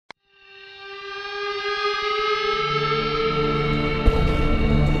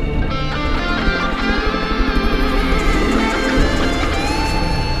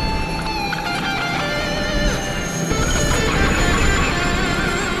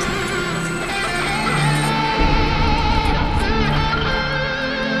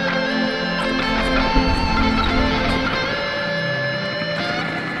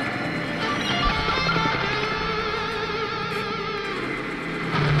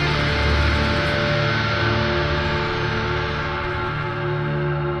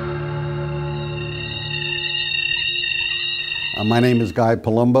My name is Guy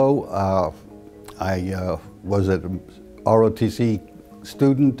Palumbo. I was an ROTC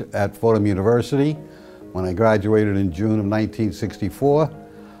student at Fordham University when I graduated in June of 1964.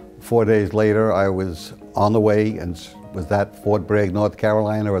 4 days later, I was on the way and was at Fort Bragg, North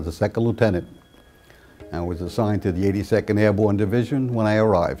Carolina as a second lieutenant. I was assigned to the 82nd Airborne Division when I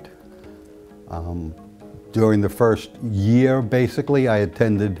arrived. During the first year, basically, I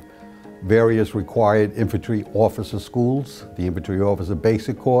attended various required infantry officer schools, the infantry officer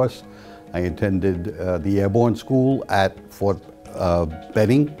basic course. I attended the airborne school at Fort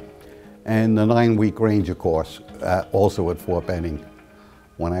Benning, and the 9-week ranger course, also at Fort Benning.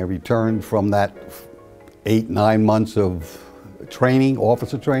 When I returned from that 8-9 months of training,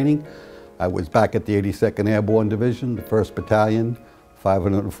 officer training, I was back at the 82nd Airborne Division, the 1st Battalion,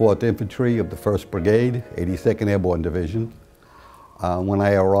 504th Infantry of the 1st Brigade, 82nd Airborne Division. When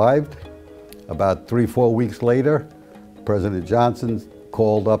I arrived, about 3-4 weeks later, President Johnson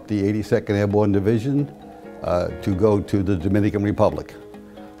called up the 82nd Airborne Division to go to the Dominican Republic.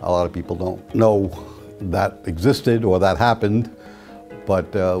 A lot of people don't know that existed or that happened,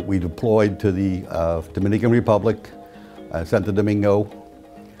 but we deployed to the Dominican Republic, Santo Domingo,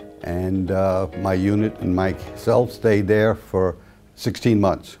 and my unit and myself stayed there for 16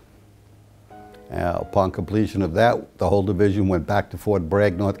 months. Upon completion of that, the whole division went back to Fort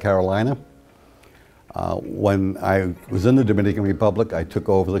Bragg, North Carolina. When I was in the Dominican Republic, I took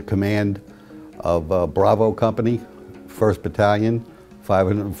over the command of Bravo Company, 1st Battalion,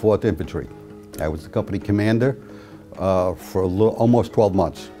 504th Infantry. I was the company commander for almost 12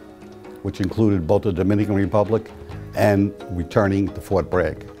 months, which included both the Dominican Republic and returning to Fort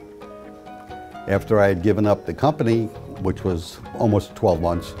Bragg. After I had given up the company, which was almost 12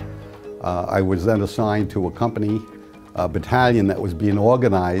 months, I was then assigned to a company, a battalion that was being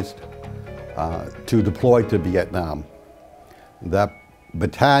organized to deploy to Vietnam. That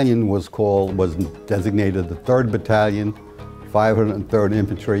battalion was designated the 3rd Battalion, 503rd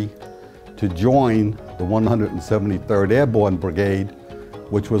Infantry, to join the 173rd Airborne Brigade,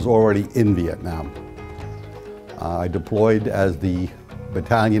 which was already in Vietnam. I deployed as the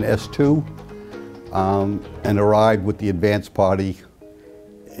Battalion S2 and arrived with the advance party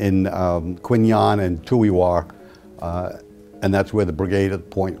in Quy Nhon and Tuy Hoa, and that's where the brigade at the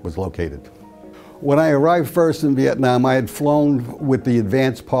point was located. When I arrived first in Vietnam, I had flown with the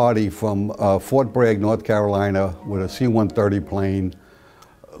advance party from Fort Bragg, North Carolina, with a C-130 plane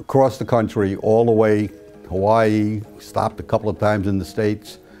across the country, all the way Hawaii, stopped a couple of times in the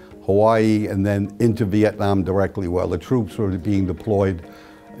States, Hawaii, and then into Vietnam directly, while the troops were being deployed,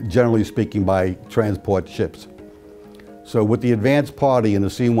 generally speaking, by transport ships. So with the advance party in the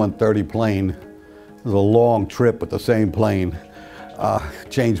C-130 plane, it was a long trip with the same plane.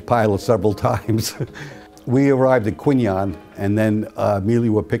 Changed pilots several times. We arrived at Quy Nhon and then immediately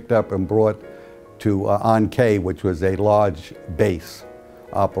were picked up and brought to An Khê, which was a large base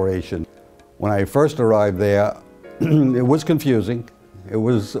operation. When I first arrived there, it was confusing. It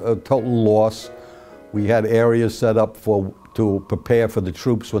was a total loss. We had areas set up to prepare for the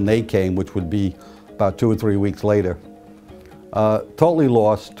troops when they came, which would be about 2 or 3 weeks later. Totally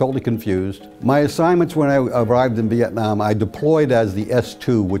lost, totally confused. My assignments when I arrived in Vietnam, I deployed as the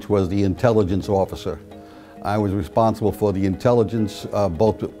S2, which was the intelligence officer. I was responsible for the intelligence,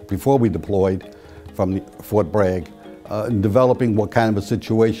 both before we deployed from Fort Bragg, developing what kind of a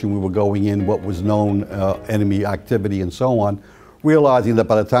situation we were going in, what was known enemy activity and so on, realizing that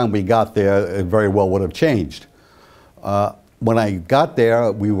by the time we got there, it very well would have changed. When I got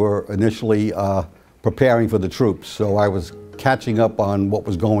there, we were initially preparing for the troops, so I was catching up on what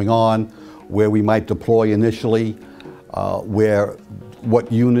was going on, where we might deploy initially,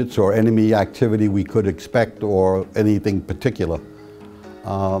 what units or enemy activity we could expect or anything particular.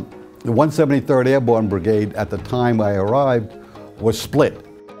 The 173rd Airborne Brigade at the time I arrived was split.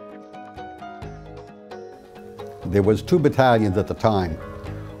 There was 2 battalions at the time.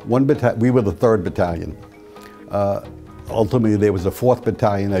 We were the 3rd Battalion. Ultimately there was a 4th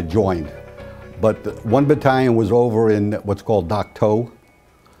Battalion that joined. But 1 battalion was over in what's called Dak To,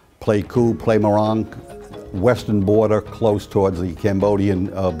 Pleiku, Pleimarang, western border, close towards the Cambodian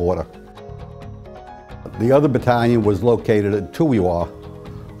border. The other battalion was located at Tuy Hoa,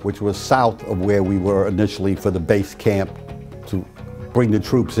 which was south of where we were initially for the base camp to bring the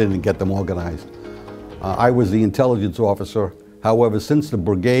troops in and get them organized. I was the intelligence officer. However, since the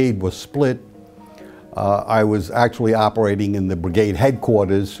brigade was split, I was actually operating in the brigade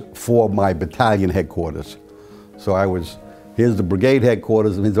headquarters for my battalion headquarters. So here's the brigade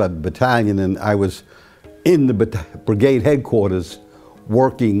headquarters, and here's my battalion, and I was in the brigade headquarters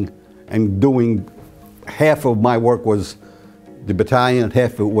working and doing, half of my work was The battalion,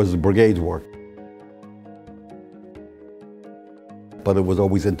 half of it was the brigade's work. But it was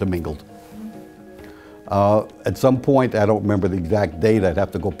always intermingled. At some point, I don't remember the exact date, I'd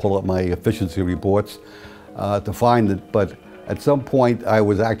have to go pull up my efficiency reports to find it, but at some point I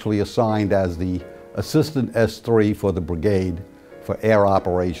was actually assigned as the assistant S3 for the brigade for air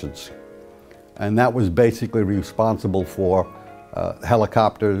operations. And that was basically responsible for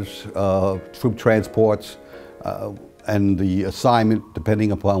helicopters, troop transports, and the assignment,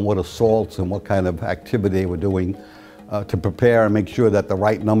 depending upon what assaults and what kind of activity they were doing, to prepare and make sure that the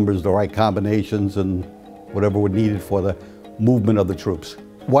right numbers, the right combinations, and whatever were needed for the movement of the troops.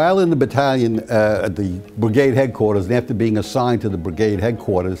 While in the battalion at the brigade headquarters, and after being assigned to the brigade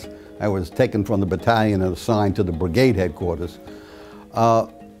headquarters, I was taken from the battalion and assigned to the brigade headquarters.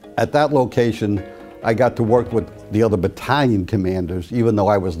 At that location, I got to work with the other battalion commanders, even though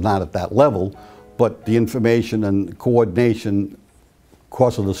I was not at that level, but the information and coordination,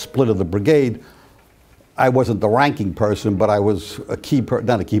 because of the split of the brigade, I wasn't the ranking person, but I was a key,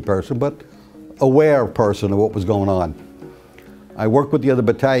 not a key person, but aware person of what was going on. I worked with the other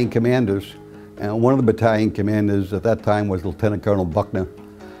battalion commanders, and one of the battalion commanders at that time was Lieutenant Colonel Buckner.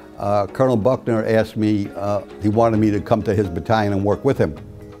 Colonel Buckner asked me, he wanted me to come to his battalion and work with him.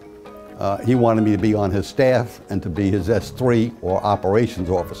 He wanted me to be on his staff and to be his S3 or operations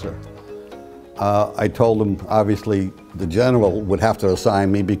officer. I told him, obviously, the general would have to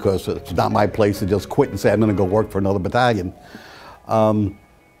assign me because it's not my place to just quit and say I'm going to go work for another battalion.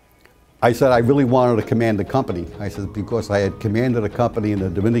 I said I really wanted to command a company. I said because I had commanded a company in the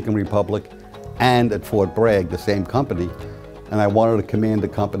Dominican Republic and at Fort Bragg, the same company, and I wanted to command a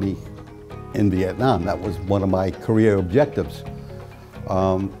company in Vietnam. That was one of my career objectives.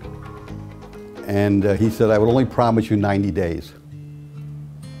 He said, I would only promise you 90 days.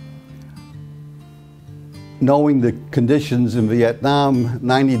 Knowing the conditions in Vietnam,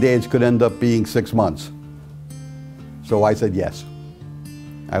 90 days could end up being 6 months. So I said yes.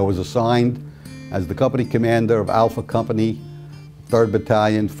 I was assigned as the company commander of Alpha Company, 3rd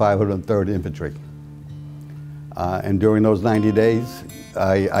Battalion, 503rd Infantry. And during those 90 days,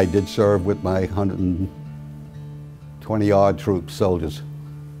 I did serve with my 120-odd troops, soldiers.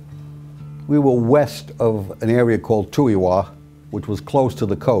 We were west of an area called Tuiwa, which was close to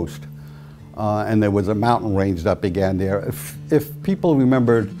the coast. And there was a mountain range that began there. If people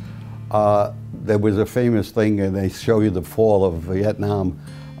remembered, there was a famous thing, and they show you the fall of Vietnam,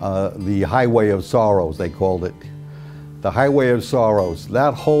 the Highway of Sorrows, they called it. The Highway of Sorrows.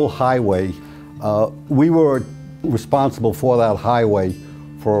 That whole highway, we were responsible for that highway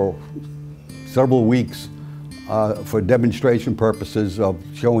for several weeks for demonstration purposes of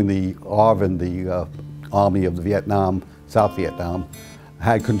showing the ARVN, the Army of the Vietnam, South Vietnam,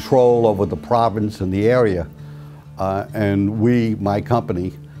 had control over the province and the area. And we, my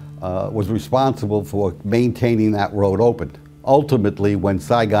company, was responsible for maintaining that road open. Ultimately, when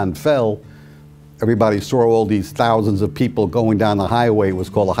Saigon fell, everybody saw all these thousands of people going down the highway. It was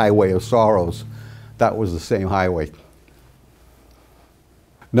called the Highway of Sorrows. That was the same highway.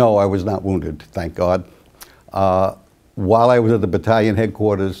 No, I was not wounded, thank God. While I was at the battalion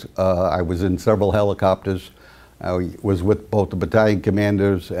headquarters, I was in several helicopters. I was with both the battalion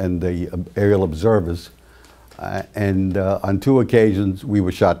commanders and the aerial observers. On 2 occasions, we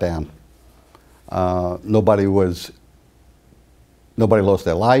were shot down. Nobody lost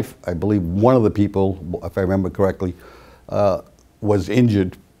their life. I believe one of the people, if I remember correctly, was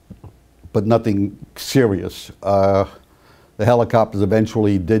injured, but nothing serious. The helicopters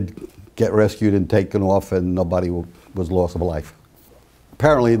eventually did get rescued and taken off, and nobody was lost of life.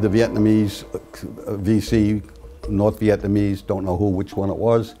 Apparently the Vietnamese VC, North Vietnamese, don't know which one it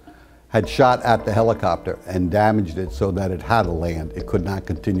was, had shot at the helicopter and damaged it so that it had to land. It could not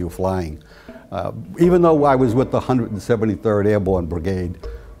continue flying. Even though I was with the 173rd Airborne Brigade,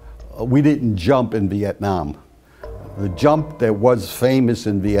 we didn't jump in Vietnam. The jump that was famous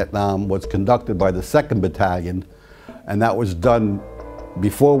in Vietnam was conducted by the 2nd Battalion, and that was done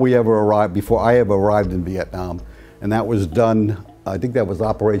before I ever arrived in Vietnam. And that was done, I think that was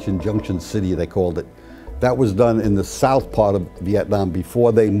Operation Junction City, they called it. That was done in the south part of Vietnam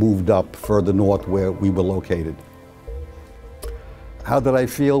before they moved up further north where we were located. How did I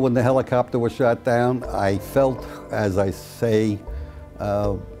feel when the helicopter was shot down? I felt, as I say,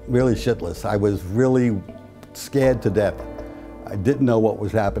 really shitless. I was really scared to death. I didn't know what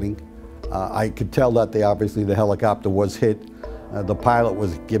was happening. I could tell that obviously the helicopter was hit. The pilot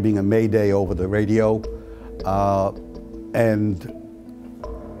was giving a mayday over the radio. And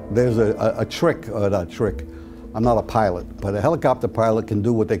there's a trick, not a trick, I'm not a pilot, but a helicopter pilot can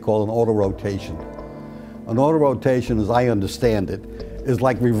do what they call an auto rotation. An auto rotation, as I understand it, is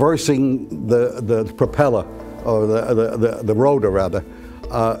like reversing the propeller, or the rotor rather,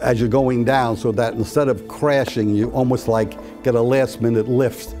 as you're going down, so that instead of crashing, you almost like get a last-minute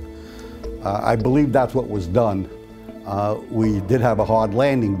lift. I believe that's what was done. We did have a hard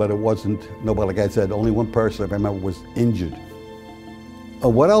landing, but it wasn't, nobody, like I said, only one person I remember was injured.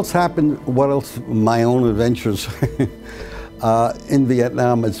 What else happened, my own adventures in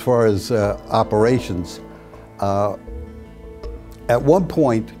Vietnam as far as operations. At one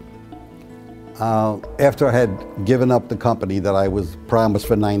point, after I had given up the company that I was promised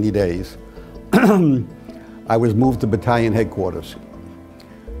for 90 days, I was moved to battalion headquarters.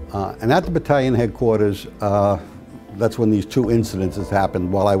 And at the battalion headquarters, that's when these two incidences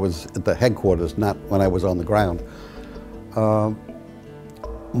happened while I was at the headquarters, not when I was on the ground.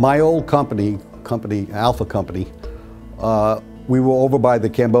 My old company, Alpha Company, we were over by the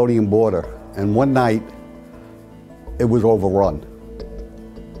Cambodian border, and one night it was overrun,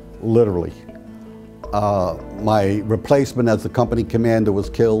 literally. My replacement as the company commander was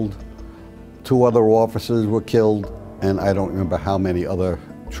killed, 2 other officers were killed, and I don't remember how many other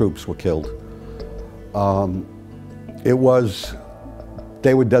troops were killed. They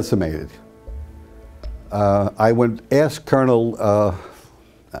were decimated. I asked Colonel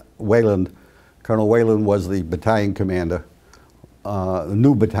Wayland. Colonel Wayland was the battalion commander, the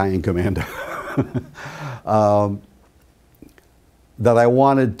new battalion commander, that I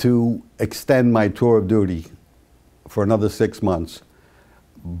wanted to extend my tour of duty for another 6 months,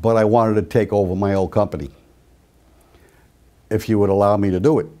 but I wanted to take over my old company, if he would allow me to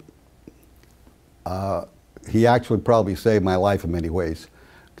do it. He actually probably saved my life in many ways.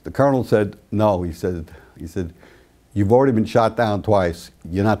 The colonel said, no, he said, you've already been shot down twice,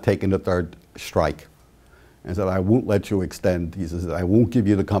 you're not taking the 3rd strike. And said, I won't let you extend. He says, I won't give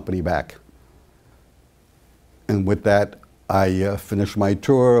you the company back. And with that, I finished my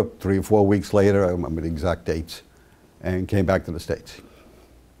tour 3 or 4 weeks later, I remember the exact dates, and came back to the States.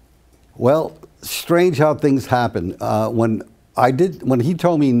 Well, strange how things happen. When he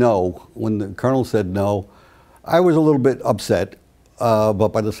told me no, when the colonel said no, I was a little bit upset, but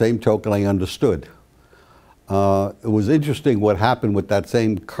by the same token, I understood. It was interesting what happened with that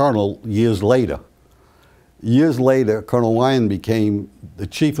same colonel years later. Years later, Colonel Wyan became the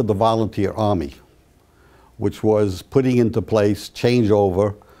chief of the Volunteer Army, which was putting into place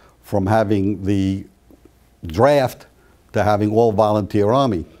changeover from having the draft to having all volunteer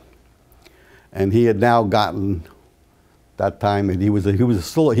Army. And he had now gotten that time, and he was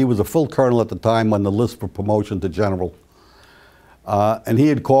a full colonel at the time on the list for promotion to general. And he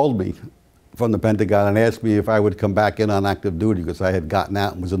had called me from the Pentagon and asked me if I would come back in on active duty because I had gotten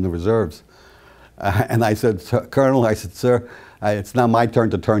out and was in the reserves. And I said, Colonel, I said, sir, it's now my turn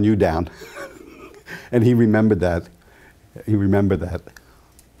to turn you down. And he remembered that. He remembered that.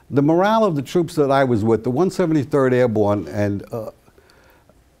 The morale of the troops that I was with, the 173rd Airborne, and the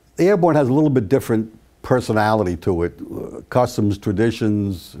Airborne has a little bit different personality to it, customs,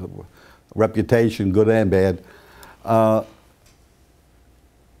 traditions, reputation, good and bad.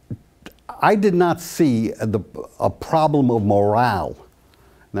 I did not see a problem of morale.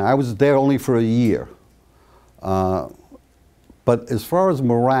 Now, I was there only for a year. But as far as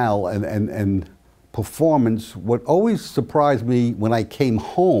morale and performance, what always surprised me when I came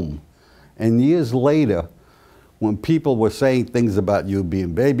home, and years later, when people were saying things about you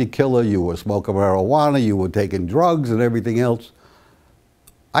being baby killer, you were smoking marijuana, you were taking drugs and everything else,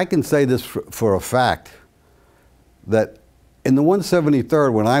 I can say this for a fact, that in the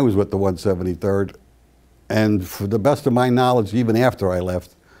 173rd, when I was with the 173rd, and for the best of my knowledge, even after I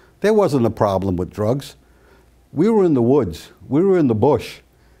left, there wasn't a problem with drugs. We were in the woods, we were in the bush,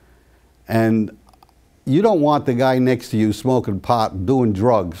 and you don't want the guy next to you smoking pot and doing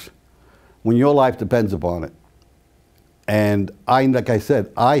drugs when your life depends upon it. And like I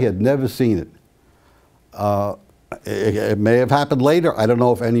said, I had never seen it. It may have happened later. I don't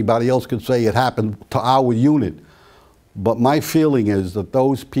know if anybody else could say it happened to our unit. But my feeling is that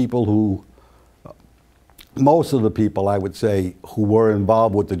those people who, most of the people I would say, who were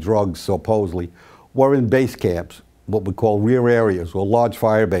involved with the drugs supposedly, were in base camps, what we call rear areas or large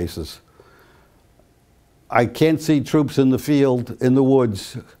fire bases. I can't see troops in the field, in the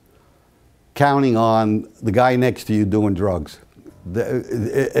woods, counting on the guy next to you doing drugs.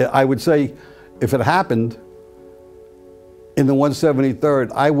 I would say if it happened in the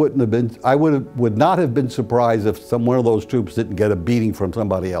 173rd, I would not have been surprised if one of those troops didn't get a beating from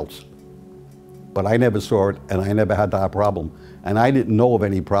somebody else. But I never saw it, and I never had that problem. And I didn't know of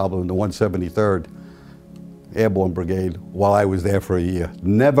any problem in the 173rd Airborne Brigade while I was there for a year.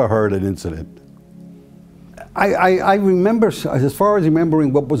 Never heard an incident. I remember, as far as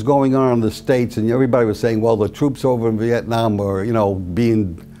remembering what was going on in the States, and everybody was saying, well, the troops over in Vietnam were, you know,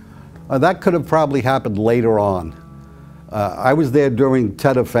 being, that could have probably happened later on. I was there during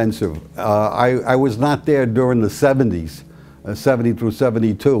Tet Offensive. I was not there during the 70s, 70 through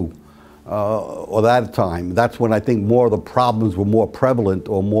 72, or that time. That's when I think more of the problems were more prevalent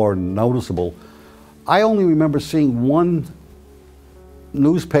or more noticeable. I only remember seeing one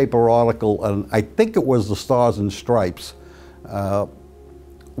newspaper article, and I think it was the Stars and Stripes,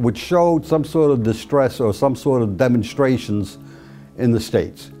 which showed some sort of distress or some sort of demonstrations in the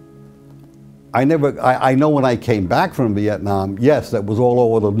States. I know when I came back from Vietnam, yes, that was all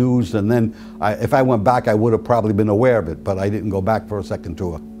over the news, and then if I went back, I would have probably been aware of it, but I didn't go back for a second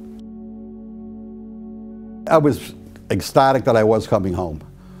tour. I was ecstatic that I was coming home.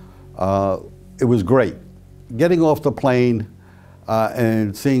 It was great. Getting off the plane,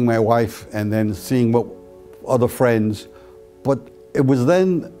 and seeing my wife, and then seeing what other friends, but it was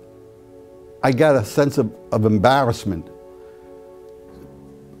then I got a sense of embarrassment.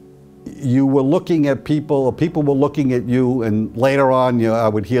 You were looking at people, or people were looking at you, and later on, you know, I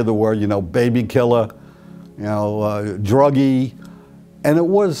would hear the word, you know, baby killer, you know, druggie, and it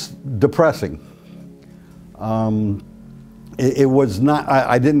was depressing. It was not.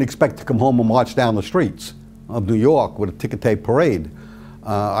 I didn't expect to come home and march down the streets of New York with a ticker tape parade.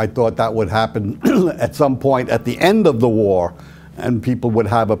 I thought that would happen at some point at the end of the war, and people would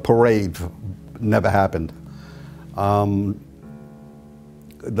have a parade. Never happened.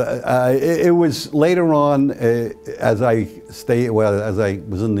 It was later on, as I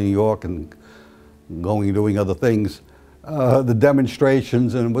was in New York and doing other things, the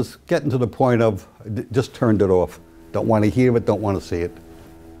demonstrations, and it was getting to the point of just turned it off. Don't want to hear it, don't want to see it.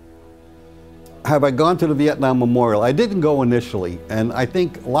 Have I gone to the Vietnam Memorial? I didn't go initially, and I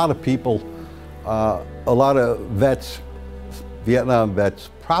think a lot of people, a lot of vets, Vietnam vets,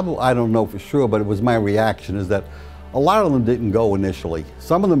 probably, I don't know for sure, but it was my reaction, is that a lot of them didn't go initially.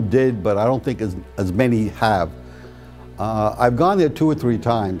 Some of them did, but I don't think as many have. I've gone there 2 or 3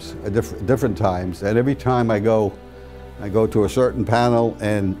 times, different times, and every time I go to a certain panel,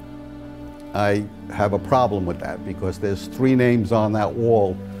 and I have a problem with that, because there's 3 names on that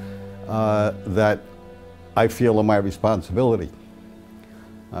wall that I feel are my responsibility.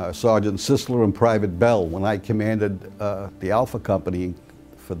 Sergeant Sisler and Private Bell, when I commanded the Alpha Company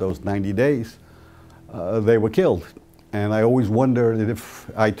for those 90 days, they were killed. And I always wondered if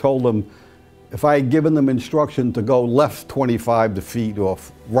I told them, if I had given them instruction to go left 25 feet or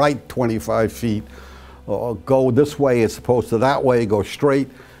right 25 feet, or go this way as opposed to that way, go straight,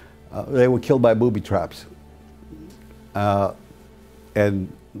 they were killed by booby traps.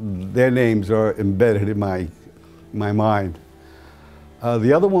 And their names are embedded in my mind.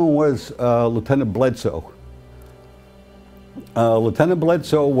 The other one was Lieutenant Bledsoe. Lieutenant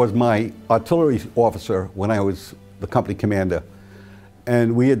Bledsoe was my artillery officer when I was the company commander.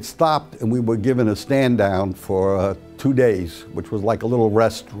 And we had stopped, and we were given a stand down for 2 days, which was like a little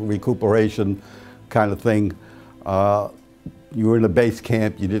rest, recuperation kind of thing. You were in a base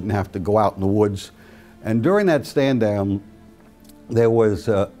camp, you didn't have to go out in the woods. And during that stand down, there was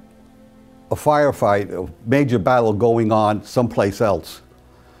a firefight, a major battle going on someplace else.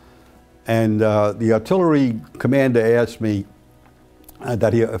 And the artillery commander asked me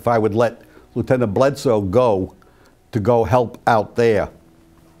that if I would let Lieutenant Bledsoe go to go help out there,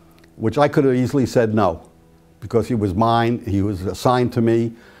 which I could have easily said no, because he was mine, he was assigned to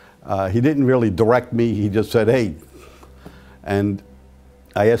me. He didn't really direct me, he just said, hey. And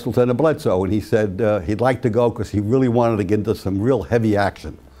I asked Lieutenant Bledsoe, and he said he'd like to go because he really wanted to get into some real heavy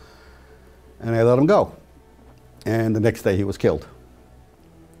action. And I let him go. And the next day he was killed.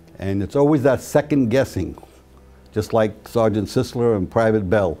 And it's always that second guessing, just like Sergeant Sisler and Private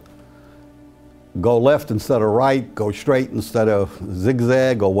Bell. Go left instead of right, go straight instead of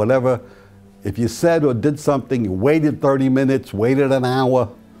zigzag or whatever. If you said or did something, you waited 30 minutes, waited an hour,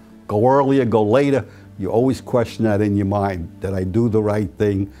 go earlier, go later, you always question that in your mind. Did I do the right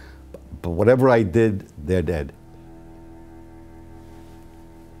thing? But whatever I did, they're dead.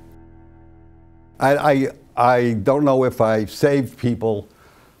 I don't know if I saved people.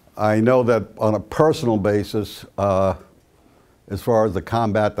 I know that on a personal basis, as far as the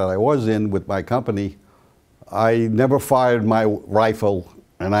combat that I was in with my company, I never fired my rifle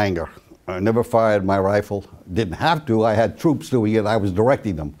in anger. I never fired my rifle. Didn't have to. I had troops doing it. I was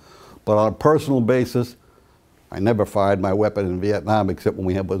directing them. But on a personal basis, I never fired my weapon in Vietnam except when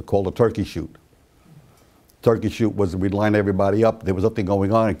we had what's called a turkey shoot. Turkey shoot was we'd line everybody up. There was nothing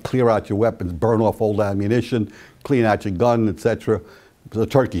going on, and clear out your weapons, burn off old ammunition, clean out your gun, etc. It was a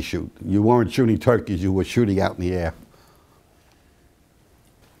turkey shoot. You weren't shooting turkeys, you were shooting out in the air.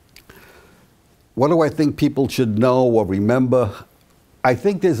 What do I think people should know or remember? I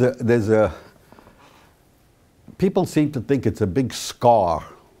think people seem to think it's a big scar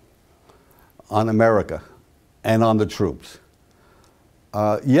on America and on the troops.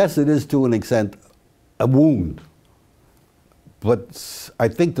 Yes, it is to an extent a wound, but I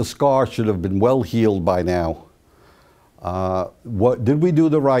think the scar should have been well healed by now. Did we do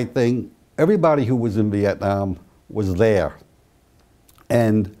the right thing? Everybody who was in Vietnam was there.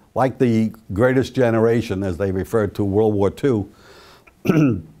 And like the greatest generation, as they referred to World War II,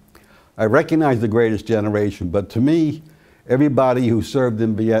 I recognize the greatest generation, but to me, everybody who served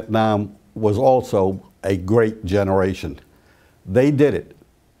in Vietnam was also a great generation. They did it.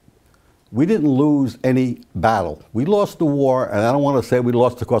 We didn't lose any battle. We lost the war, and I don't want to say we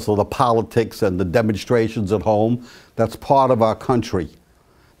lost because of the politics and the demonstrations at home. That's part of our country.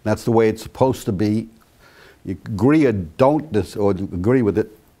 That's the way it's supposed to be. You agree or don't agree with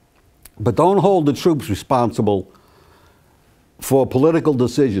it, but don't hold the troops responsible for political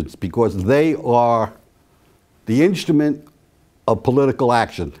decisions, because they are the instrument of political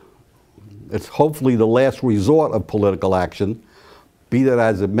action. It's hopefully the last resort of political action, be that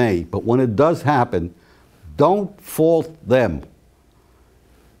as it may. But when it does happen, don't fault them.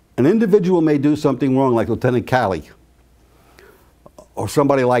 An individual may do something wrong, like Lieutenant Calley, or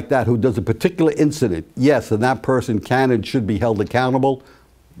somebody like that who does a particular incident. Yes, and that person can and should be held accountable,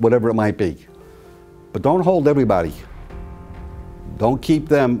 whatever it might be. But don't hold everybody. Don't keep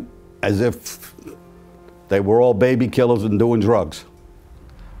them as if they were all baby killers and doing drugs.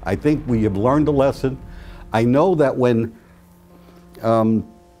 I think we have learned a lesson. I know that when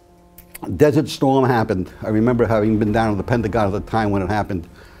Desert Storm happened, I remember having been down at the Pentagon at the time when it happened,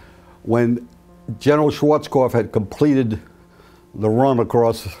 when General Schwarzkopf had completed the run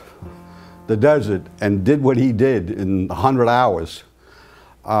across the desert and did what he did in 100 hours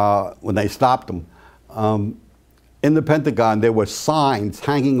when they stopped him. In the Pentagon, there were signs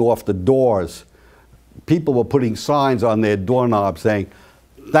hanging off the doors. People were putting signs on their doorknobs saying,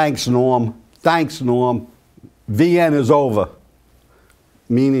 "Thanks, Norm. Thanks, Norm. VN is over."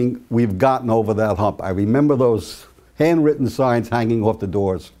 Meaning we've gotten over that hump. I remember those handwritten signs hanging off the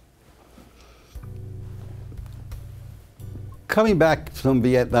doors. Coming back from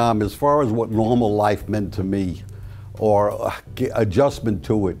Vietnam, as far as what normal life meant to me, or adjustment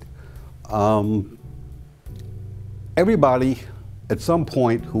to it, everybody at some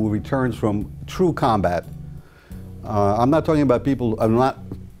point who returns from true combat, I'm not talking about people, I'm not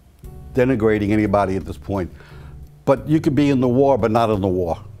denigrating anybody at this point, but you could be in the war but not in the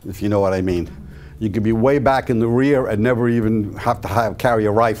war, if you know what I mean. You could be way back in the rear and never even have to carry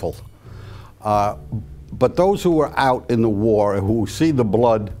a rifle. But those who are out in the war, who see the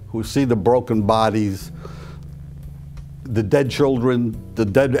blood, who see the broken bodies, the dead children, the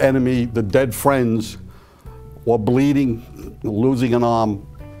dead enemy, the dead friends, or bleeding, losing an arm,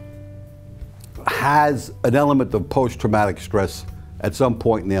 has an element of post-traumatic stress at some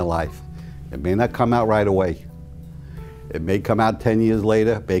point in their life. It may not come out right away. It may come out 10 years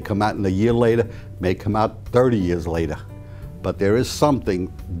later, it may come out in a year later, it may come out 30 years later. But there is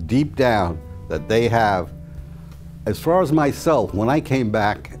something deep down that they have. As far as myself, when I came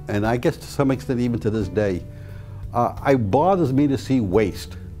back, and I guess to some extent even to this day, it bothers me to see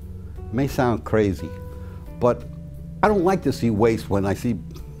waste. It may sound crazy, but I don't like to see waste when I see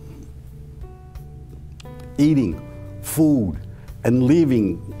eating food and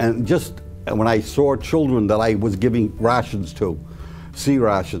leaving, and just when I saw children that I was giving rations to, sea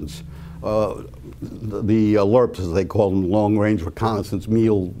rations, the LRRPs, as they call them, long-range reconnaissance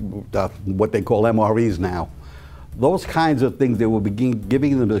meal, what they call MREs now. Those kinds of things, they will begin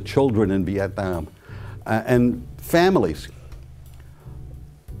giving them to children in Vietnam. And families.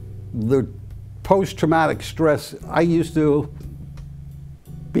 The post-traumatic stress, I used to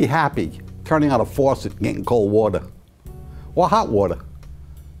be happy turning on a faucet and getting cold water or hot water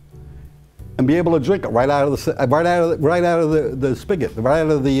and be able to drink it right out of the spigot, right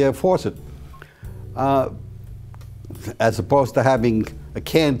out of the faucet, as opposed to having a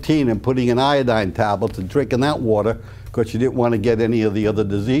canteen and putting an iodine tablet and drinking that water because you didn't want to get any of the other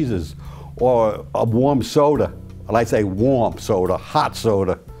diseases, or a warm soda, and I say warm soda, hot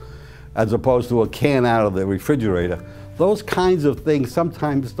soda, as opposed to a can out of the refrigerator. Those kinds of things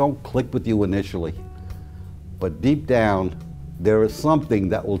sometimes don't click with you initially, but deep down there is something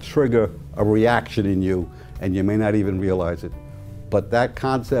that will trigger a reaction in you, and you may not even realize it. But that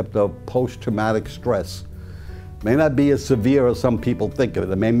concept of post-traumatic stress may not be as severe as some people think of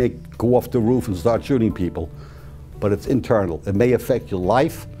it. It may go off the roof and start shooting people, but it's internal. It may affect your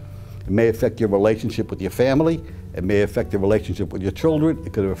life, it may affect your relationship with your family, it may affect your relationship with your children,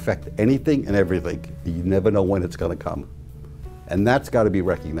 it could affect anything and everything. You never know when it's going to come. And that's got to be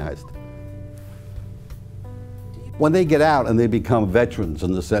recognized. When they get out and they become veterans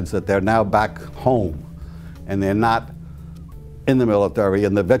in the sense that they're now back home and they're not in the military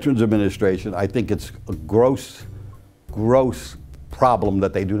and the Veterans Administration, I think it's a gross problem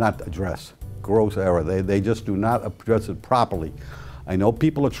that they do not address. Gross error. They just do not address it properly. I know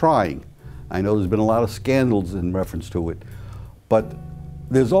people are trying. I know there's been a lot of scandals in reference to it. But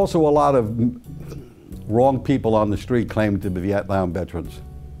there's also a lot of wrong people on the street claiming to be Vietnam veterans,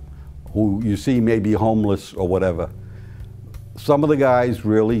 who you see may be homeless or whatever. Some of the guys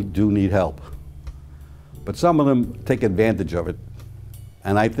really do need help, but some of them take advantage of it.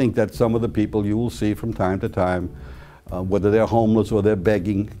 And I think that some of the people you will see from time to time, whether they're homeless or they're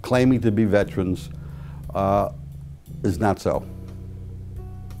begging, claiming to be veterans, is not so.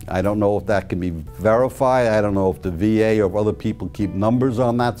 I don't know if that can be verified. I don't know if the VA or other people keep numbers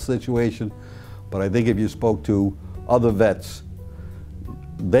on that situation, but I think if you spoke to other vets,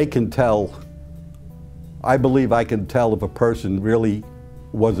 they can tell. I believe I can tell if a person really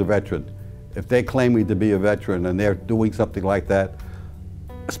was a veteran. If they're claiming to be a veteran and they're doing something like that,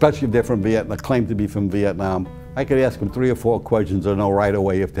 especially if they're from Vietnam, claim to be from Vietnam, I could ask them 3 or 4 questions and know right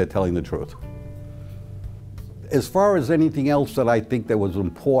away if they're telling the truth. As far as anything else that I think that was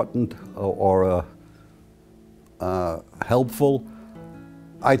important or helpful,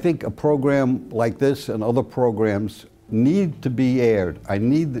 I think a program like this and other programs need to be aired. I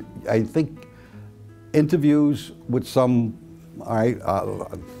think interviews with some,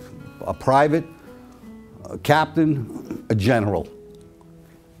 a private, a captain, a general.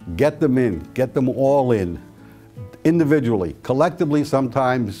 Get them in, get them all in, individually. Collectively,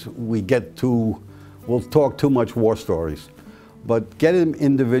 sometimes we'll talk too much war stories, but get them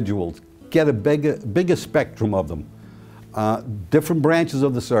individuals, get a bigger spectrum of them. Different branches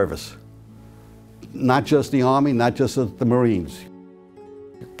of the service, not just the Army, not just the Marines.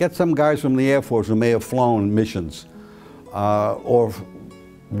 Get some guys from the Air Force who may have flown missions, or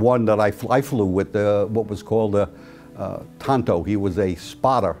one that I flew with, what was called a Tonto. He was a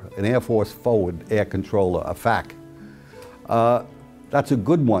spotter, an Air Force forward air controller, a FAC. That's a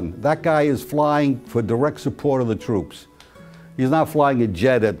good one. That guy is flying for direct support of the troops. He's not flying a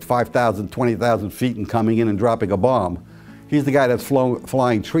jet at 5,000, 20,000 feet and coming in and dropping a bomb. He's the guy that's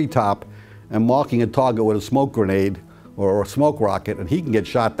flying treetop and marking a target with a smoke grenade or a smoke rocket, and he can get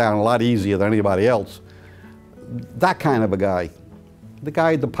shot down a lot easier than anybody else. That kind of a guy. The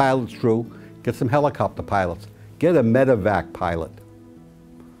guy at the pilot's crew, get some helicopter pilots. Get a medevac pilot.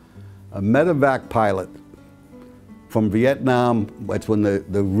 A medevac pilot from Vietnam. That's when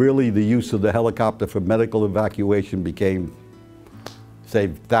really the use of the helicopter for medical evacuation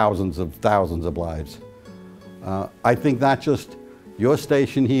saved thousands of lives. I think not just your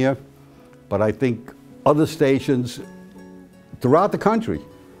station here, but I think other stations throughout the country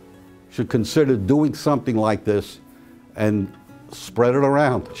should consider doing something like this and spread it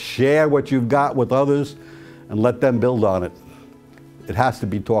around. Share what you've got with others and let them build on it. It has to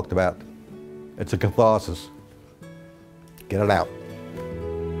be talked about. It's a catharsis. Get it out.